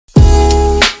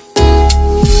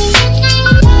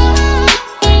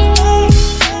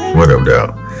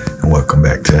and welcome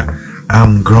back to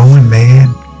I'm Growing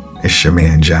Man. It's your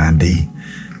man John D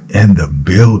in the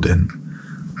building.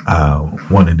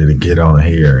 Wanted to get on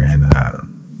here and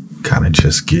kind of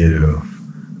just give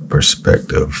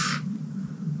perspective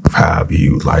of how I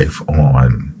view life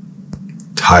on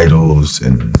titles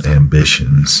and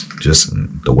ambitions, just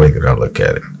in the way that I look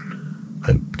at it.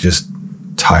 Like just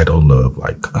title of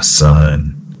like a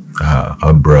son,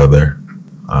 a brother,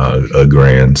 a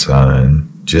grandson,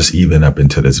 just even up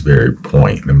into this very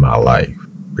point in my life.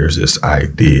 There's this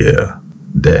idea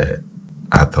that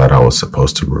I thought I was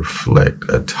supposed to reflect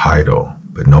a title,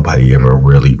 but nobody ever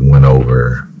really went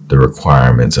over the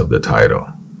requirements of the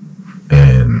title.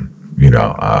 And,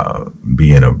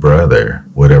 being a brother,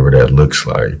 whatever that looks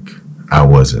like, I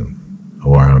wasn't,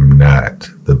 or I'm not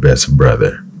the best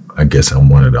brother. I guess I'm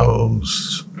one of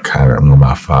those kind of, when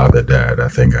my father died, I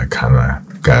think I kind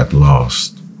of got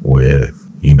lost with,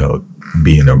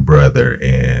 being a brother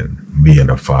and being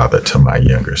a father to my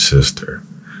younger sister.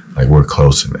 Like, we're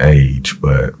close in age,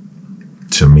 but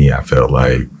to me, I felt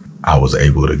like I was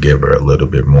able to give her a little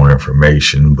bit more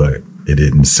information, but it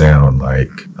didn't sound like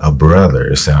a brother.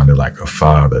 It sounded like a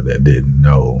father that didn't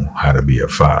know how to be a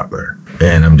father.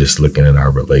 And I'm just looking at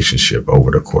our relationship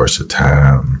over the course of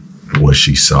time, what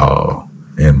she saw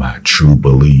and my true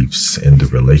beliefs in the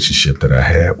relationship that I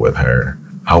had with her.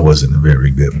 I wasn't a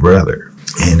very good brother,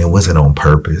 and it wasn't on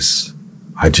purpose.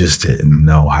 I just didn't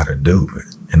know how to do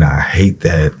it. And I hate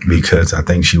that because I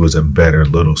think she was a better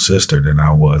little sister than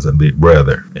I was a big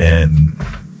brother. And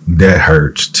that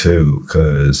hurts too,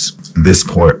 because this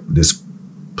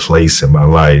place in my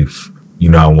life,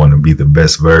 I want to be the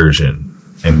best version.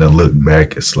 And to look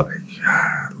back, it's like,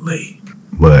 golly.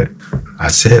 But I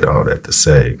said all that to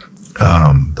say,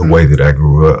 the way that I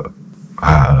grew up,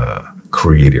 I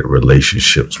created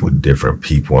relationships with different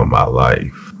people in my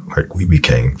life. Like, we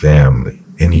became family.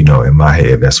 And, in my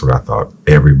head, that's what I thought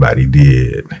everybody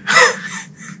did.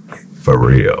 For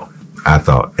real. I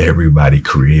thought everybody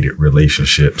created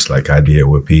relationships like I did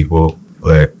with people.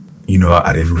 But,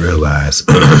 I didn't realize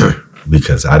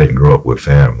because I didn't grow up with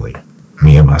family.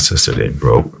 Me and my sister didn't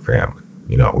grow up with family.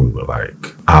 We were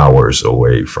like hours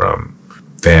away from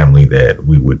family that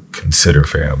we would consider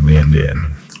family. And then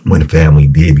when family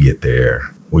did get there,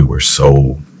 we were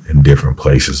so in different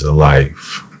places of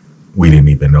life. We didn't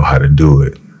even know how to do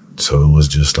it. So it was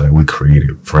just like we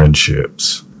created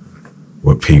friendships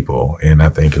with people. And I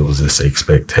think it was this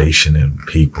expectation in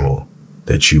people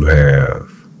that you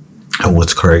have. And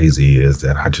what's crazy is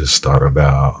that I just thought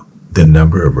about the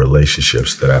number of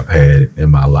relationships that I've had in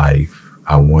my life.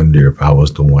 I wonder if I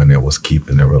was the one that was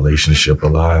keeping the relationship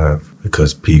alive,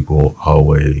 because people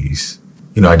always,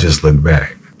 I just look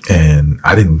back and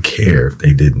I didn't care if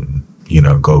they didn't,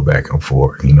 go back and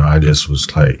forth. I just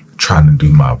was like trying to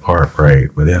do my part right.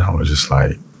 But then I was just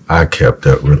like, I kept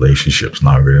up relationships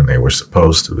longer than they were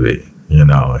supposed to be,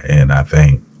 and I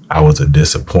think I was a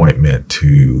disappointment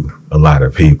to a lot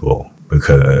of people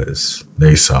because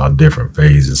they saw different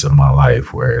phases of my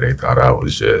life where they thought I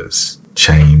was just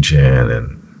changing,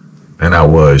 and I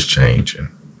was changing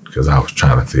because I was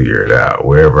trying to figure it out.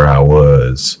 Wherever I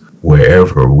was,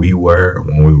 wherever we were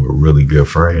when we were really good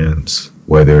friends,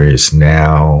 whether it's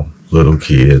now little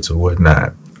kids or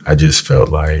whatnot, I just felt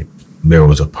like there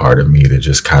was a part of me that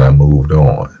just kind of moved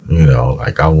on,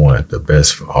 like I wanted the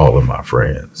best for all of my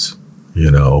friends,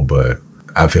 but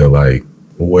I feel like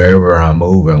wherever I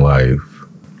move in life,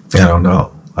 I don't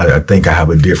know. I think I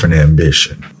have a different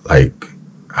ambition. Like,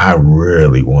 I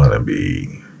really want to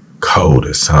be cold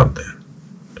at something.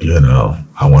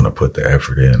 I want to put the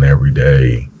effort in every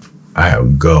day. I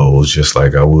have goals just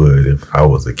like I would if I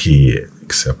was a kid,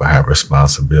 except I have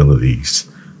responsibilities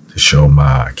to show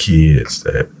my kids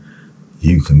that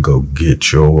you can go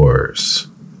get yours,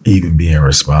 even being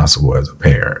responsible as a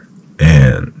parent.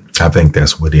 And I think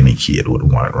that's what any kid would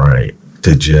want, right?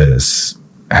 To just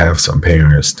have some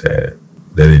parents that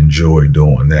enjoy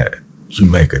doing that. You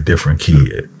make a different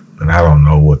kid. And I don't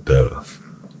know what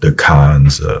the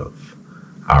cons of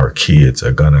our kids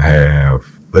are going to have,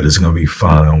 but it's going to be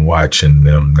fun watching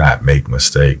them not make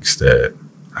mistakes that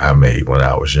I made when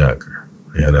I was younger,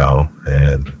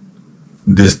 and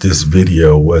this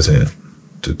video wasn't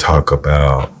to talk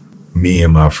about me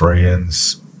and my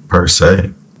friends per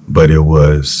se, but it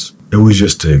was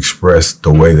just to express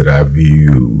the way that I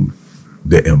view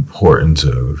the importance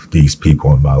of these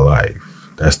people in my life.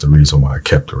 That's the reason why I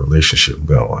kept the relationship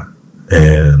going.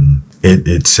 And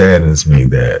it saddens me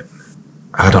that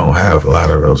I don't have a lot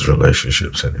of those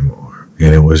relationships anymore.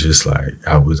 And it was just like,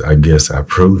 I guess I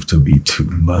proved to be too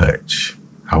much.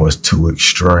 I was too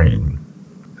extreme.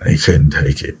 They couldn't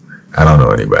take it. I don't know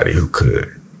anybody who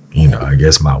could. I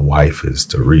guess my wife is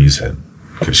the reason,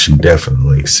 because she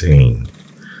definitely seen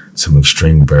some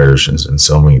extreme versions in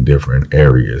so many different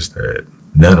areas that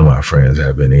none of my friends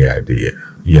have any idea,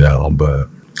 but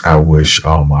I wish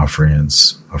all my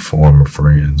friends, my former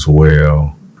friends,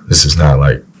 well. This is not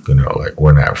like, like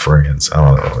we're not friends. I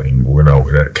don't know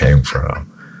where that came from.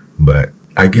 But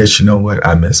I guess, you know what?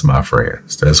 I miss my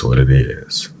friends. That's what it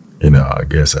is. I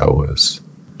guess I was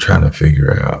trying to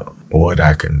figure out what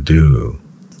I can do.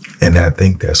 And I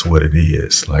think that's what it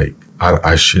is. Like,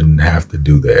 I shouldn't have to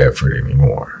do the effort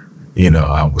anymore.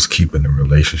 I was keeping the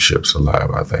relationships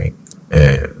alive, I think.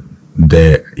 And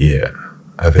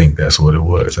I think that's what it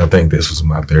was. I think this was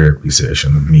my therapy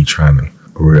session of me trying to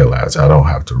realize I don't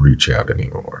have to reach out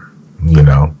anymore.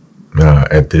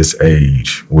 At this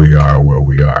age, we are where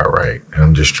we are, right? And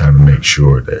I'm just trying to make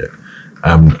sure that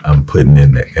I'm putting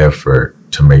in the effort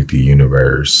to make the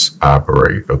universe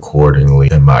operate accordingly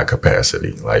in my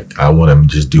capacity. Like, I want to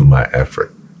just do my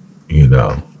effort.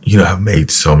 I've made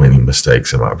so many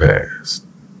mistakes in my past,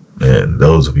 and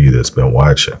those of you that's been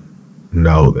watching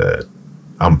know that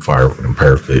I'm far from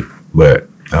perfect, but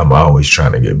I'm always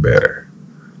trying to get better.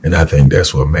 And I think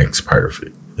that's what makes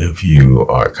perfect. If you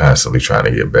are constantly trying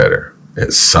to get better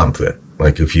at something,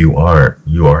 like if you aren't,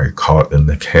 you are caught in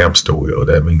the hamster wheel.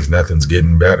 That means nothing's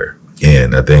getting better.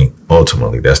 And I think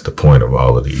ultimately that's the point of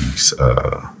all of these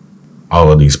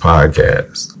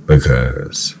podcasts,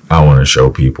 because I want to show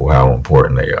people how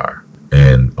important they are.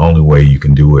 And only way you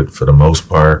can do it for the most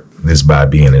part is by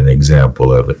being an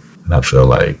example of it. And I feel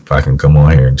like if I can come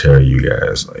on here and tell you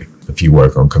guys, like, if you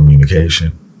work on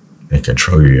communication and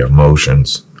control your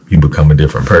emotions, you become a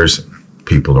different person.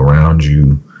 People around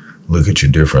you look at you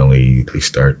differently. They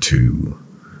start to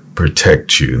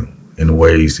protect you in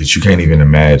ways that you can't even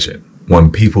imagine.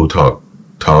 When people talk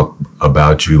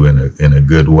about you in a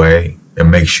good way, it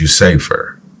makes you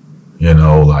safer.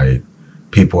 Like,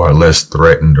 people are less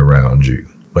threatened around you,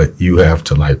 but you have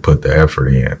to like put the effort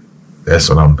in. That's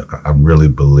what I really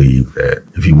believe, that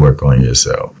if you work on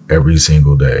yourself every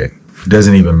single day, it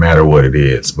doesn't even matter what it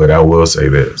is. But I will say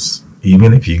this,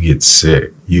 even if you get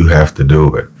sick, you have to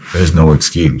do it. There's no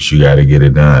excuse. You got to get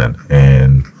it done.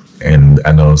 And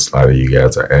I know a lot of you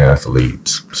guys are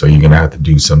athletes, so you're going to have to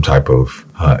do some type of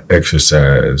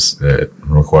exercise that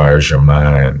requires your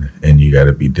mind, and you got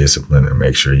to be disciplined and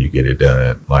make sure you get it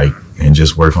done. And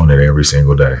just work on it every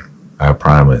single day. I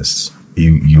promise.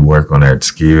 You work on that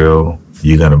skill,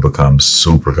 you're going to become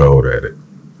super cold at it.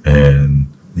 And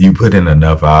you put in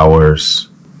enough hours,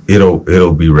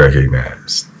 it'll be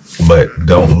recognized. But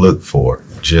don't look for it.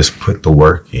 Just put the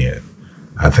work in.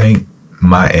 I think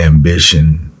my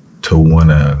ambition to want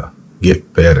to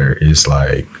get better is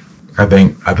like, I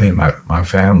think my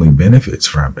family benefits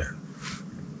from it.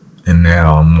 And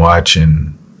now I'm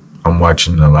watching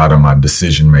a lot of my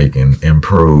decision making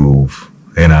improve,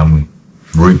 and I'm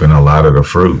reaping a lot of the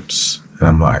fruits. And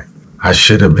I'm like, I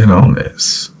should have been on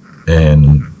this.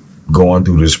 And going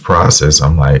through this process,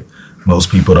 I'm like,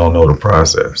 most people don't know the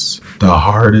process. The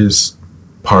hardest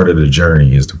part of the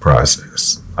journey is the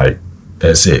process. Like,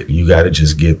 that's it. You got to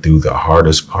just get through the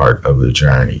hardest part of the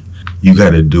journey. You got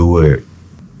to do it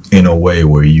in a way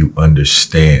where you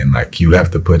understand, like, you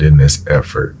have to put in this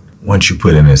effort. Once you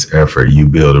put in this effort, you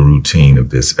build a routine of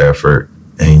this effort,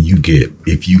 and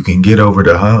if you can get over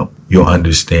the hump, you'll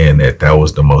understand that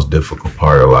was the most difficult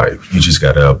part of life. You just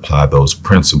got to apply those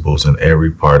principles in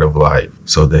every part of life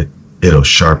so that it'll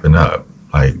sharpen up.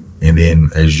 And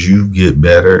then as you get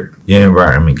better, your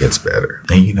environment gets better.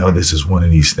 And this is one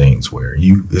of these things where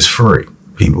it's free.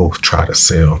 People try to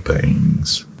sell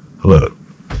things. Look,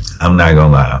 I'm not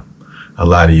gonna lie. A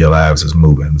lot of your lives is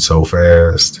moving so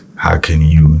fast. How can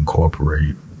you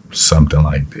incorporate something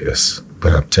like this?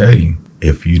 But I'll tell you,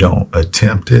 if you don't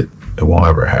attempt it, it won't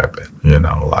ever happen.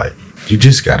 You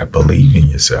just gotta believe in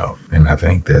yourself. And I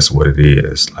think that's what it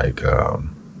is.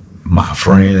 My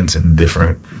friends in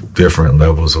different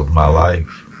levels of my life,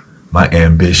 my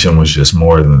ambition was just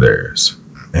more than theirs.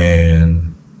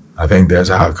 And I think that's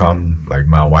how come,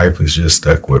 my wife is just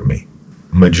stuck with me.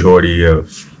 Majority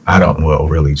of, I only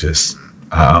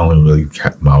really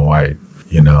kept my wife.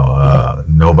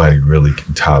 Nobody really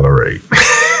can tolerate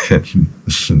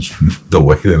the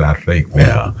way that I think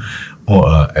now,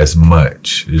 or as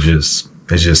much. It's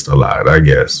just a lot, I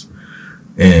guess.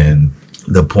 And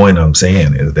the point I'm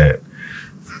saying is that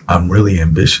I'm really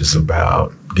ambitious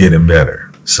about getting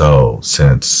better. So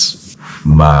since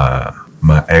my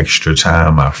extra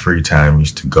time, my free time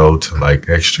used to go to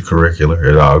extracurricular,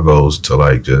 it all goes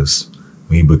to just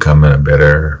me becoming a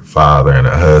better father and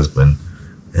a husband.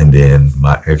 And then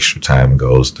my extra time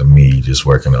goes to me just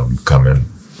working on becoming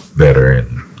better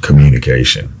and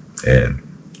communication and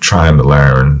trying to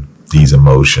learn these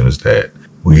emotions that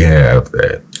we have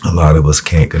that a lot of us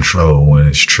can't control when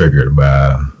it's triggered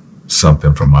by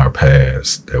something from our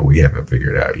past that we haven't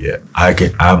figured out yet.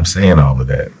 I'm saying all of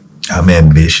that. I'm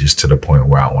ambitious to the point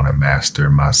where I want to master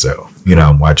myself.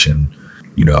 I'm watching,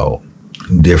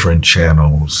 different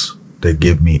channels that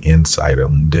give me insight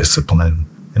on discipline.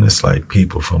 And it's like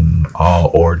people from all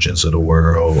origins of the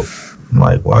world. I'm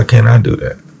like, why can't I do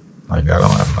that?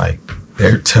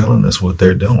 They're telling us what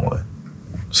they're doing.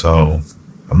 So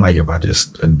I'm like, if I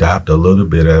just adopt a little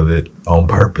bit of it on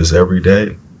purpose every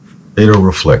day, it'll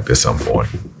reflect at some point.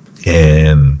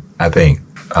 And I think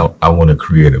I want to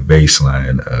create a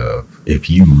baseline of, if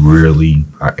you really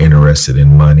are interested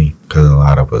in money, because a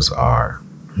lot of us are,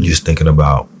 just thinking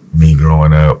about me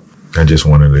growing up, I just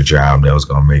wanted a job that was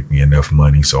going to make me enough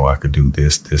money so I could do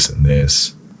this, this, and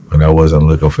this. But I wasn't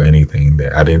looking for anything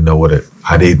that I didn't know what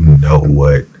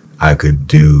I could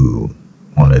do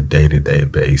on a day-to-day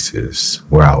basis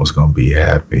where I was going to be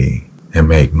happy and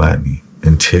make money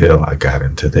until I got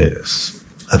into this.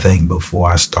 I think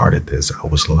before I started this, I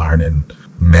was learning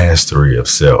mastery of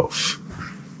self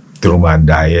through my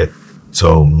diet.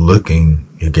 So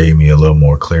it gave me a little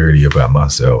more clarity about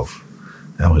myself.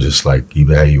 I was just like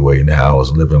evaluating how I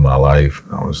was living my life.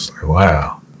 I was like,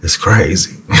 wow, it's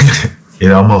crazy.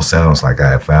 It almost sounds like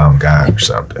I had found God or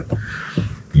something.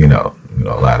 A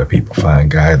lot of people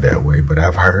find God that way, but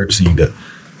I've heard, the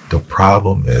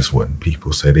problem is when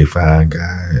people say they find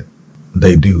God,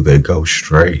 they go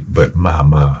straight. But my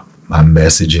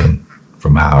messaging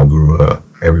from how I grew up,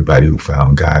 everybody who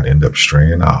found God ended up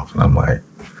straying off. And I'm like,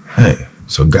 hey,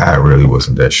 so God really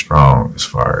wasn't that strong as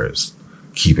far as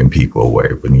keeping people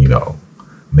away. But,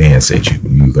 man said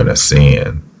you're going to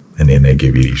sin, and then they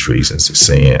give you these reasons to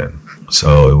sin.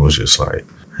 So it was just like,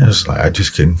 I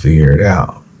just couldn't figure it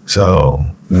out. So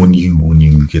when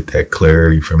you get that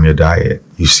clarity from your diet,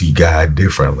 you see God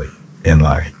differently, and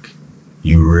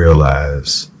you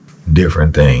realize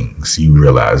different things. You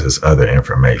realize there's other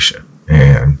information.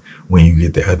 And when you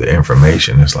get the other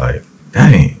information, it's like,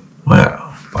 dang, wow.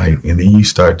 And then you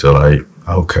start to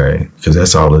okay, because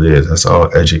that's all it is. That's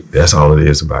all it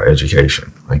is about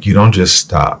education. You don't just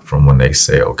stop from when they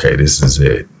say, okay, this is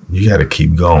it. You got to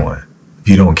keep going. If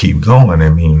you don't keep going,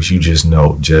 that means you just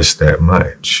know just that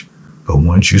much. But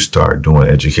once you start doing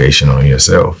education on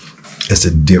yourself, it's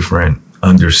a different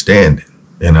understanding,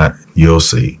 and you'll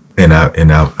see. And I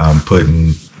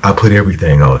put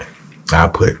everything on it. I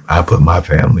put my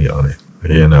family on it.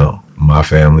 My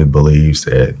family believes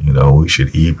that, we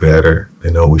should eat better. They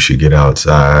know we should get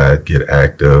outside, get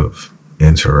active,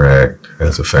 interact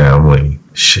as a family,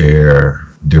 share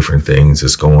different things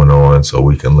that's going on so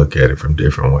we can look at it from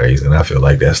different ways. And I feel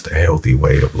like that's the healthy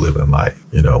way of living life.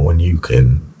 When you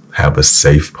can have a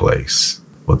safe place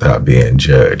without being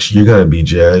judged. You're going to be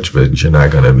judged, but you're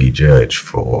not going to be judged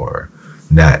for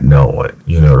not knowing.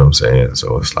 You know what I'm saying?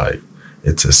 So it's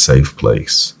it's a safe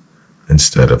place.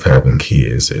 Instead of having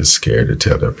kids that's scared to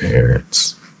tell their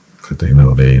parents because they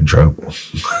know they're in trouble.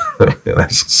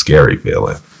 That's a scary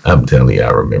feeling. I'm telling you,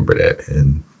 I remember that.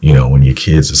 And, when your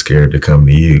kids are scared to come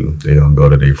to you, they're going to go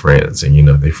to their friends. And,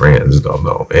 their friends don't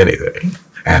know anything.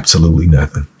 Absolutely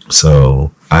nothing.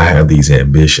 So I have these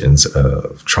ambitions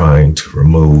of trying to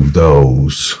remove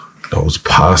those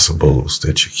possibles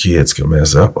that your kids can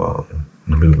mess up on.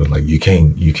 People are like, you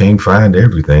can't find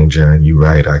everything, John. You're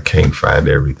right, I can't find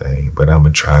everything, but I'm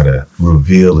gonna try to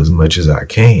reveal as much as I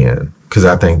can, because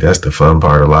I think that's the fun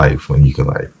part of life, when you can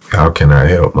how can I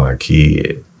help my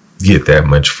kid get that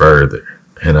much further?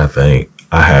 And I think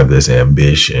I have this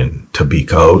ambition to be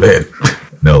coded.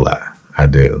 No lie, I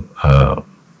do.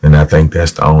 And I think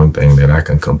that's the only thing that I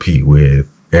can compete with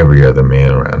every other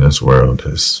man around this world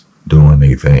that's doing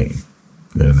their thing.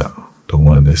 The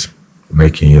one that's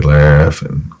making you laugh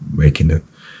and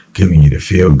giving you the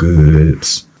feel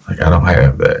goods. I don't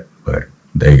have that, but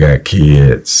they got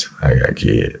kids. I got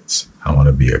kids. I want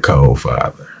to be a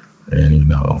co-father.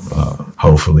 And,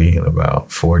 hopefully in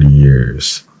about 40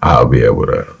 years, I'll be able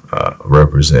to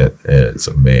represent as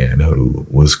a man who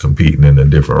was competing in a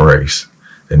different race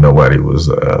that nobody was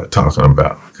talking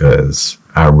about, because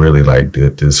I really like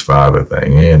this father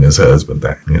thing and this husband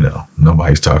thing.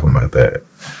 Nobody's talking about that.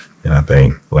 And I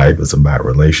think life is about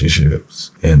relationships,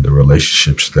 and the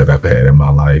relationships that I've had in my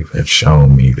life have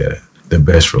shown me that the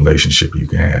best relationship you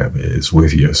can have is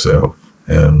with yourself.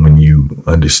 And when you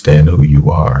understand who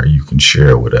you are, you can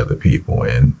share with other people,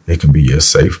 and it can be a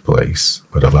safe place.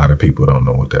 But a lot of people don't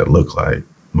know what that looked like.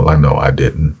 Well, I know I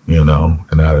didn't,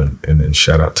 and then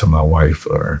shout out to my wife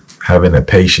for having the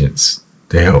patience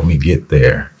to help me get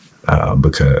there.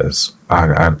 because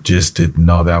I just didn't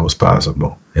know that was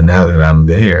possible. And now that I'm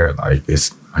there, like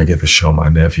I get to show my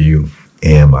nephew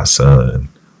and my son,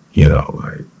 you know,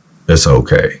 like it's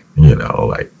okay. You know,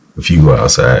 like if you go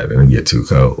outside and it get too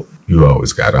cold, you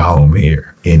always got a home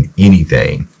here. In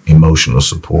anything, emotional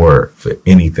support for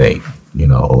anything, you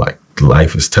know, like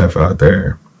life is tough out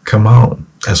there. Come on,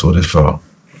 that's what it's for.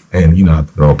 And you know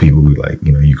people be like,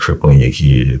 you know, you crippling your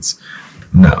kids.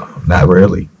 No, not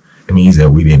really. It means that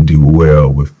we didn't do well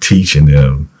with teaching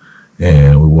them,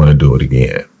 and we want to do it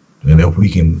again. And if we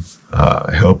can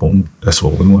help them, that's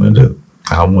what we want to do.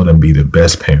 I want to be the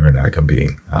best parent I can be.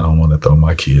 I don't want to throw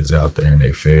my kids out there and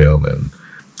they fail.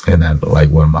 And I like,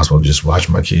 what am I supposed to just watch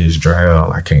my kids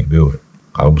drown? I can't do it.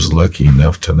 I was lucky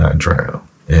enough to not drown.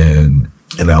 And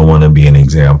I want to be an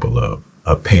example of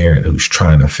a parent who's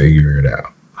trying to figure it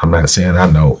out. I'm not saying I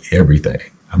know everything.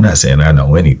 I'm not saying I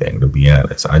know anything, to be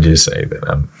honest. I just say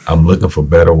that I'm looking for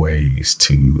better ways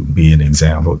to be an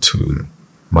example to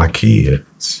my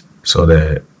kids so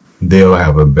that they'll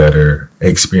have a better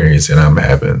experience than I'm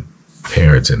having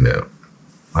parenting them.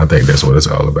 I think that's what it's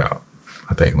all about.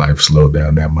 I think life slowed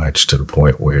down that much to the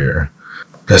point where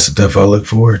that's the stuff I look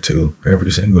forward to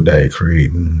every single day,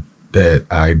 creating that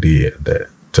idea that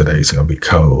today's going to be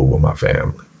cold with my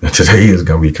family. And today is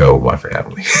going to be cold with my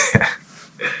family.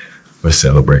 We're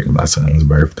celebrating my son's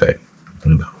birthday,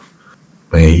 you know.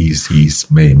 And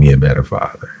he's made me a better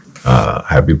father.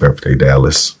 Happy birthday,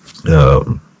 Dallas.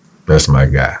 That's my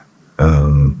guy.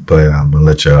 But I'm gonna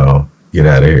let y'all get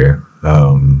out of here.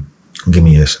 I'm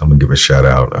gonna give a shout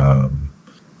out.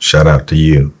 Shout out to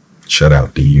you. Shout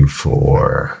out to you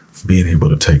for being able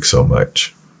to take so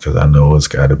much. Because I know it's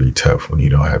got to be tough when you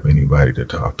don't have anybody to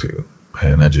talk to.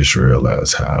 And I just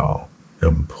realized how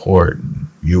important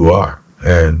you are.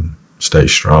 And stay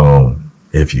strong.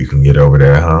 If you can get over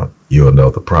that hump, you'll know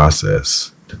the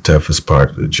process. The toughest part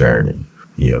of the journey,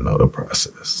 you'll know the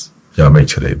process. Y'all make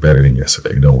today better than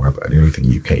yesterday. Don't worry about anything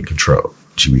you can't control.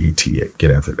 GBT,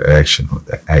 get after the action, or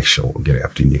the action will get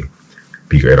after you.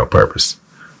 Be great on purpose.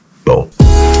 Boom.